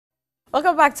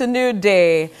Welcome back to New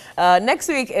Day. Next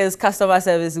week is Customer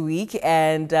Service Week,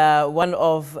 and one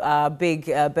of big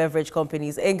beverage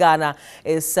companies in Ghana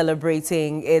is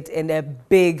celebrating it in a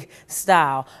big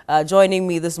style. Joining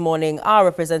me this morning are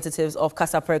representatives of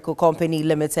Kasapereko Company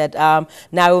Limited,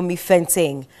 Naomi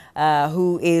Fenting,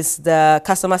 who is the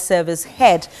customer service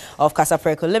head of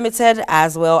Kasapereko Limited,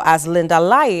 as well as Linda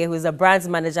Lai, who is the brand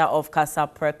manager of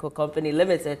Kasapereko Company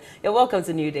Limited. You're welcome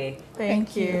to New Day.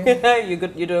 Thank you. You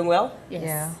good? You doing well? Yes.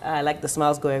 Yeah. I like the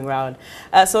smiles going around.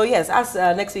 So yes, as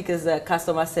next week is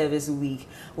Customer Service Week.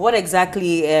 What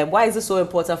exactly? Why is it so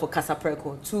important for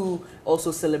Kasapereko to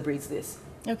also celebrate this?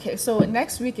 Okay, so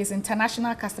next week is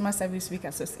International Customer Service Week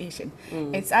Association.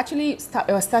 It's actually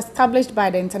established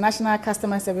by the International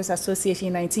Customer Service Association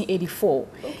in 1984.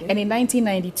 Okay. And in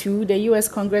 1992, the US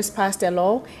Congress passed a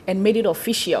law and made it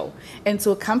official. And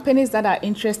so companies that are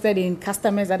interested in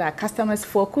customers, that are customers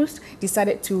focused,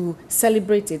 decided to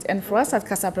celebrate it. And for us at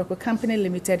Kasapereko Company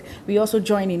Limited, we also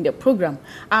join in the program.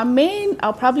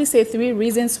 I'll probably say 3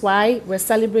 reasons why we're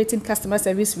celebrating Customer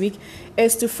Service Week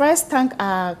is to first thank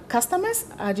our customers,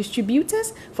 our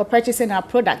distributors, for purchasing our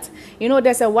product. You know,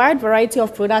 there's a wide variety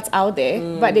of products out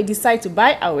there, but they decide to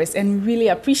buy ours, and we really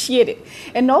appreciate it.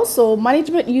 And also,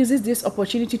 management uses this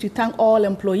opportunity to thank all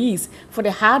employees for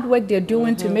the hard work they're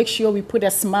doing to make sure we put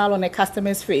a smile on a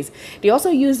customer's face. They also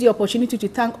use the opportunity to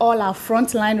thank all our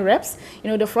frontline reps.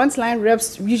 You know, the frontline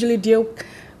reps usually deal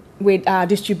with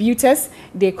distributors.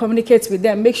 They communicate with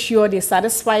them, make sure they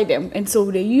satisfy them, and so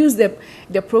they use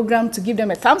the program to give them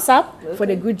a thumbs up for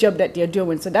the good job that they're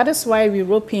doing. So that is why we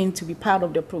rope in to be part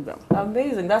of the program.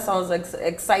 Amazing. That sounds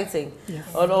exciting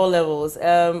on all levels.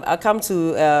 I'll come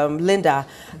to Linda.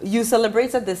 You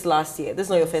celebrated this last year. This is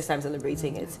not your first time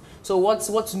celebrating it. So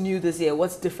what's new this year?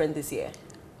 What's different this year?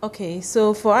 Okay,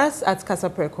 so for us at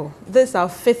Kasapereko, this is our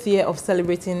 5th year of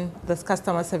celebrating this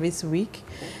Customer Service Week.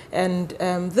 And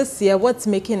this year, what's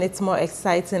making it more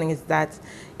exciting is that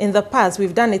in the past,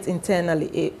 we've done it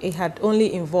internally. It had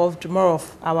only involved more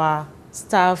of our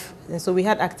staff, and so we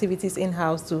had activities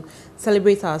in-house to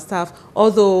celebrate our staff,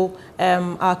 although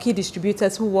our key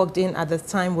distributors who walked in at the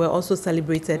time were also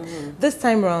celebrated. This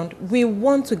time around, we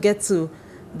want to get to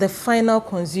the final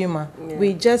consumer.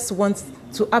 We just want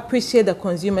to appreciate the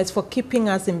consumers for keeping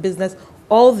us in business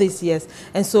all these years.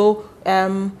 And so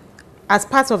as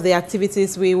part of the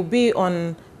activities, we will be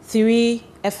on 3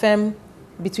 FM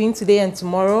between today and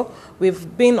tomorrow.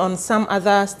 We've been on some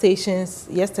other stations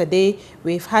yesterday.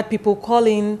 We've had people call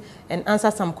in and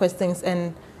answer some questions,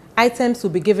 and items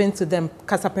will be given to them,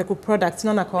 Kasapereko products,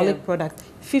 non-alcoholic products.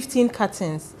 15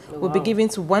 cartons will be given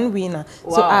to one winner.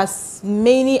 So as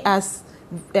many as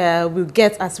we'll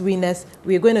get as winners,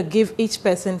 we're going to give each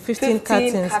person 15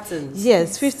 cartons.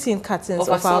 Yes, 15 cartons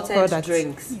of our products.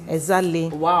 Drinks. Exactly.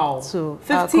 Wow. To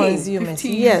 15? our consumers.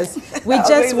 15. Yes. We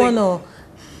just want to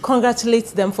congratulate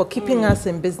them for keeping us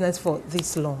in business for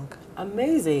this long.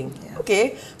 Amazing. Yeah.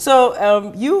 Okay,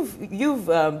 so you've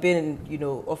been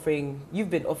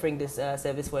offering this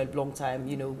service for a long time,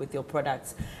 with your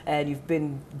products, and you've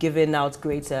been giving out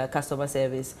great customer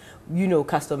service.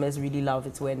 Customers really love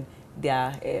it when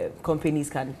their companies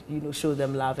can show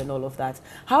them love and all of that.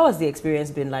 How has the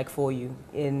experience been like for you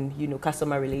in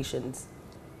customer relations?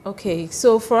 Okay,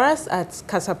 so for us at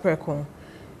Kasapereko,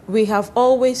 we have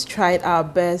always tried our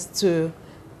best to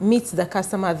meet the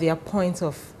customer at their point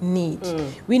of need.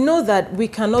 We know that we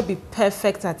cannot be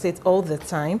perfect at it all the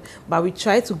time, but we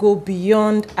try to go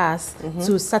beyond us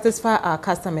to satisfy our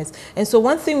customers. And so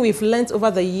one thing we've learned over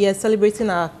the years celebrating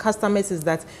our customers is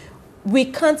that we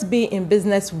can't be in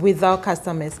business without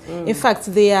customers. In fact,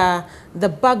 they are the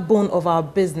backbone of our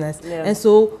business. And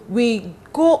so we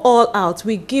go all out.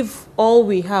 We give all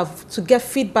we have to get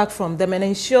feedback from them and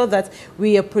ensure that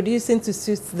we are producing to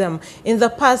suit them. In the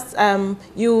past,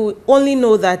 you only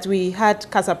know that we had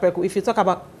Kasapereko. If you talk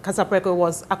about Kasapereko,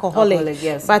 was alcoholic.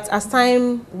 Yes. But as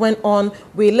time went on,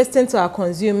 we listened to our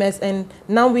consumers, and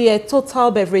now we are a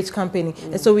total beverage company.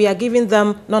 And so we are giving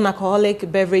them non-alcoholic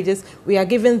beverages. We are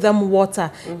giving them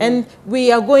water. And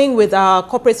we are going with our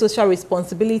corporate social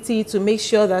responsibility to make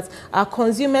sure that our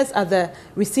consumers at the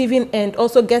receiving end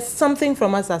also get something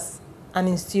from us as an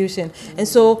institution. And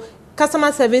so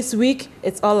Customer Service Week,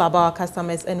 it's all about our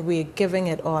customers, and we're giving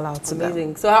it all out to them.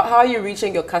 Amazing. So how are you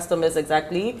reaching your customers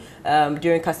exactly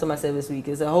during Customer Service Week?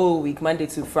 It's a whole week, Monday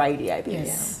to Friday, I believe.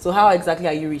 Yes. So how exactly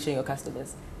are you reaching your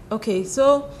customers? Okay,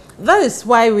 so that is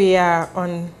why we are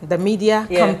on the media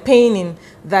campaigning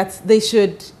that they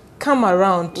should come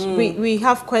around. We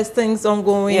have questions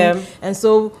ongoing, and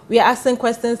so we are asking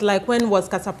questions like, when was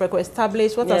kasapereko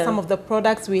established? What are some of the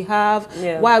products we have?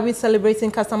 Why are we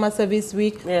celebrating Customer Service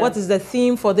Week? What is the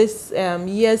theme for this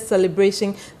year's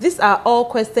celebration? These are all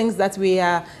questions that we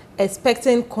are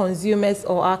expecting consumers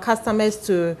or our customers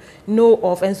to know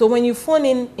of. And so when you phone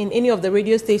in any of the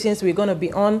radio stations we're going to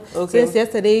be on since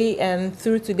yesterday and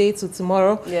through today to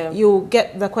tomorrow, you'll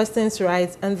get the questions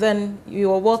right, and then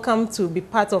you are welcome to be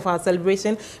part of our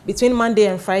celebration. Between Monday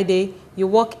and Friday, you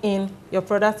walk in, your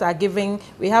products are given,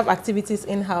 we have activities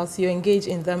in-house, you engage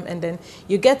in them, and then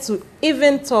you get to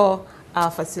even tour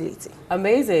our facility.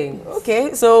 Amazing.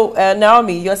 Okay, so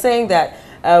Naomi, you're saying that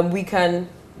we can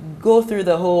go through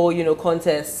the whole,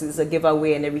 contest, it's a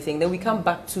giveaway and everything. Then we come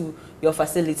back to your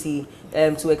facility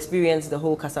to experience the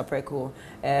whole kasapereko,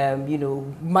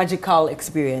 magical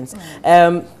experience.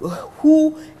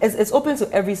 It's open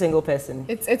to every single person.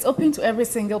 It's open to every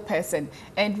single person,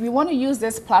 and we want to use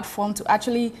this platform to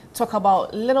actually talk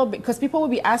about a little bit, because people will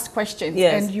be asked questions,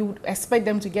 and you expect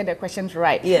them to get their questions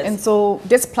right. And so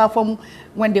this platform,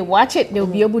 when they watch it, they'll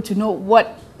be able to know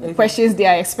what questions they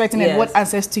are expecting and what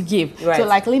answers to give. So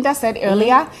like Linda said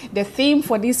earlier, the theme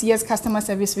for this year's Customer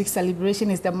Service Week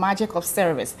celebration is the magic of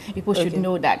service. People should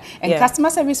know that. And Customer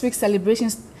Service Week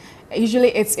celebrations, usually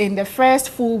it's in the first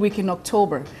full week in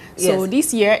October. So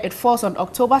this year it falls on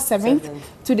October 7th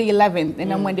to the 11th,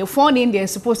 and then when they phone in, they're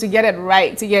supposed to get it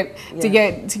right to get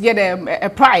a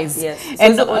prize. So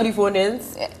and the only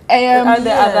phone-ins. And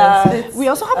the other we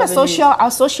also have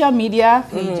our social media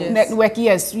network.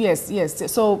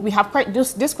 Yes. So we have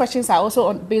these questions are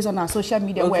also based on our social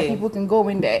media, where people can go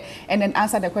in there and then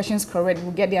answer the questions correct.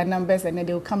 We'll get their numbers, and then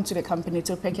they'll come to the company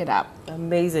to pick it up.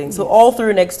 Amazing. So all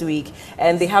through next week,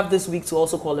 and they have this week to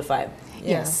also qualify.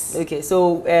 Yes. Okay.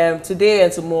 So today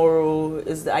and tomorrow,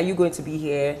 are you going to be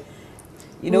here?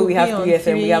 We have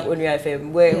 3FM, we have Onya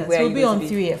FM. Where we'll be on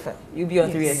 3FM. You'll be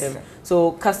on 3FM.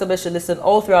 So customers should listen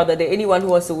all throughout the day. Anyone who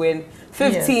wants to win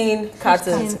 15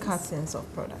 cartons. 15 cartons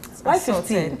of products. Why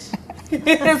 15?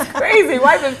 It's crazy.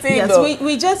 Why 15? Yes,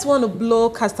 we just want to blow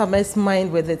customers'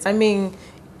 mind with it. I mean,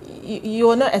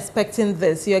 you're not expecting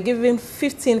this. You're giving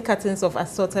 15 cartons of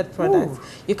assorted products.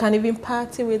 You can even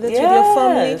party with it with your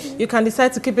family. You can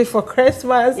decide to keep it for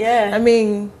Christmas. I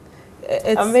mean,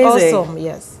 it's amazing. Awesome.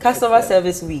 Yes. Customer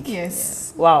Service Week.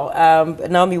 Yes. Wow.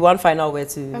 Naomi, one final word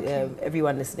to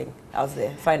everyone listening out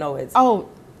there. Final words. Oh,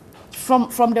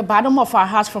 from the bottom of our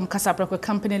hearts, from Kasapereko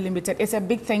Company Limited, it's a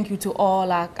big thank you to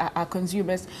all our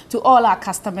consumers, to all our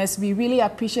customers. We really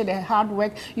appreciate the hard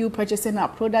work you purchasing our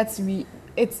products.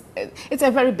 It's a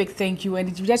very big thank you, and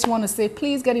we just want to say,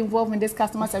 please get involved in this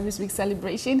Customer Service Week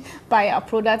celebration. Buy our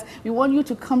products. We want you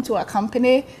to come to our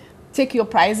company, take your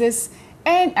prizes,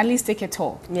 and at least take a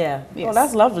tour. Yes. Oh,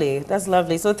 that's lovely. That's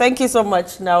lovely. So thank you so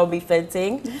much, Naomi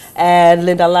Fenting and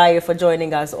Linda Lai, for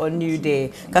joining us on New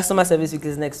Day. Customer Service Week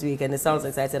is next week, and it sounds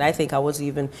exciting. I think I want to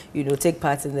even, take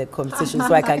part in the competition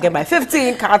so I can get my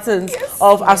 15 cartons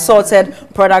of assorted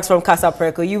products from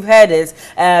kasapereko. You've heard it.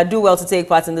 Do well to take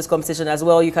part in this competition as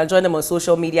well. You can join them on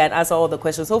social media and answer all the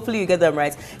questions. Hopefully you get them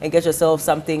right and get yourself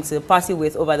something to party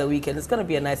with over the weekend. It's going to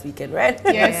be a nice weekend, right?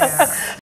 Yes.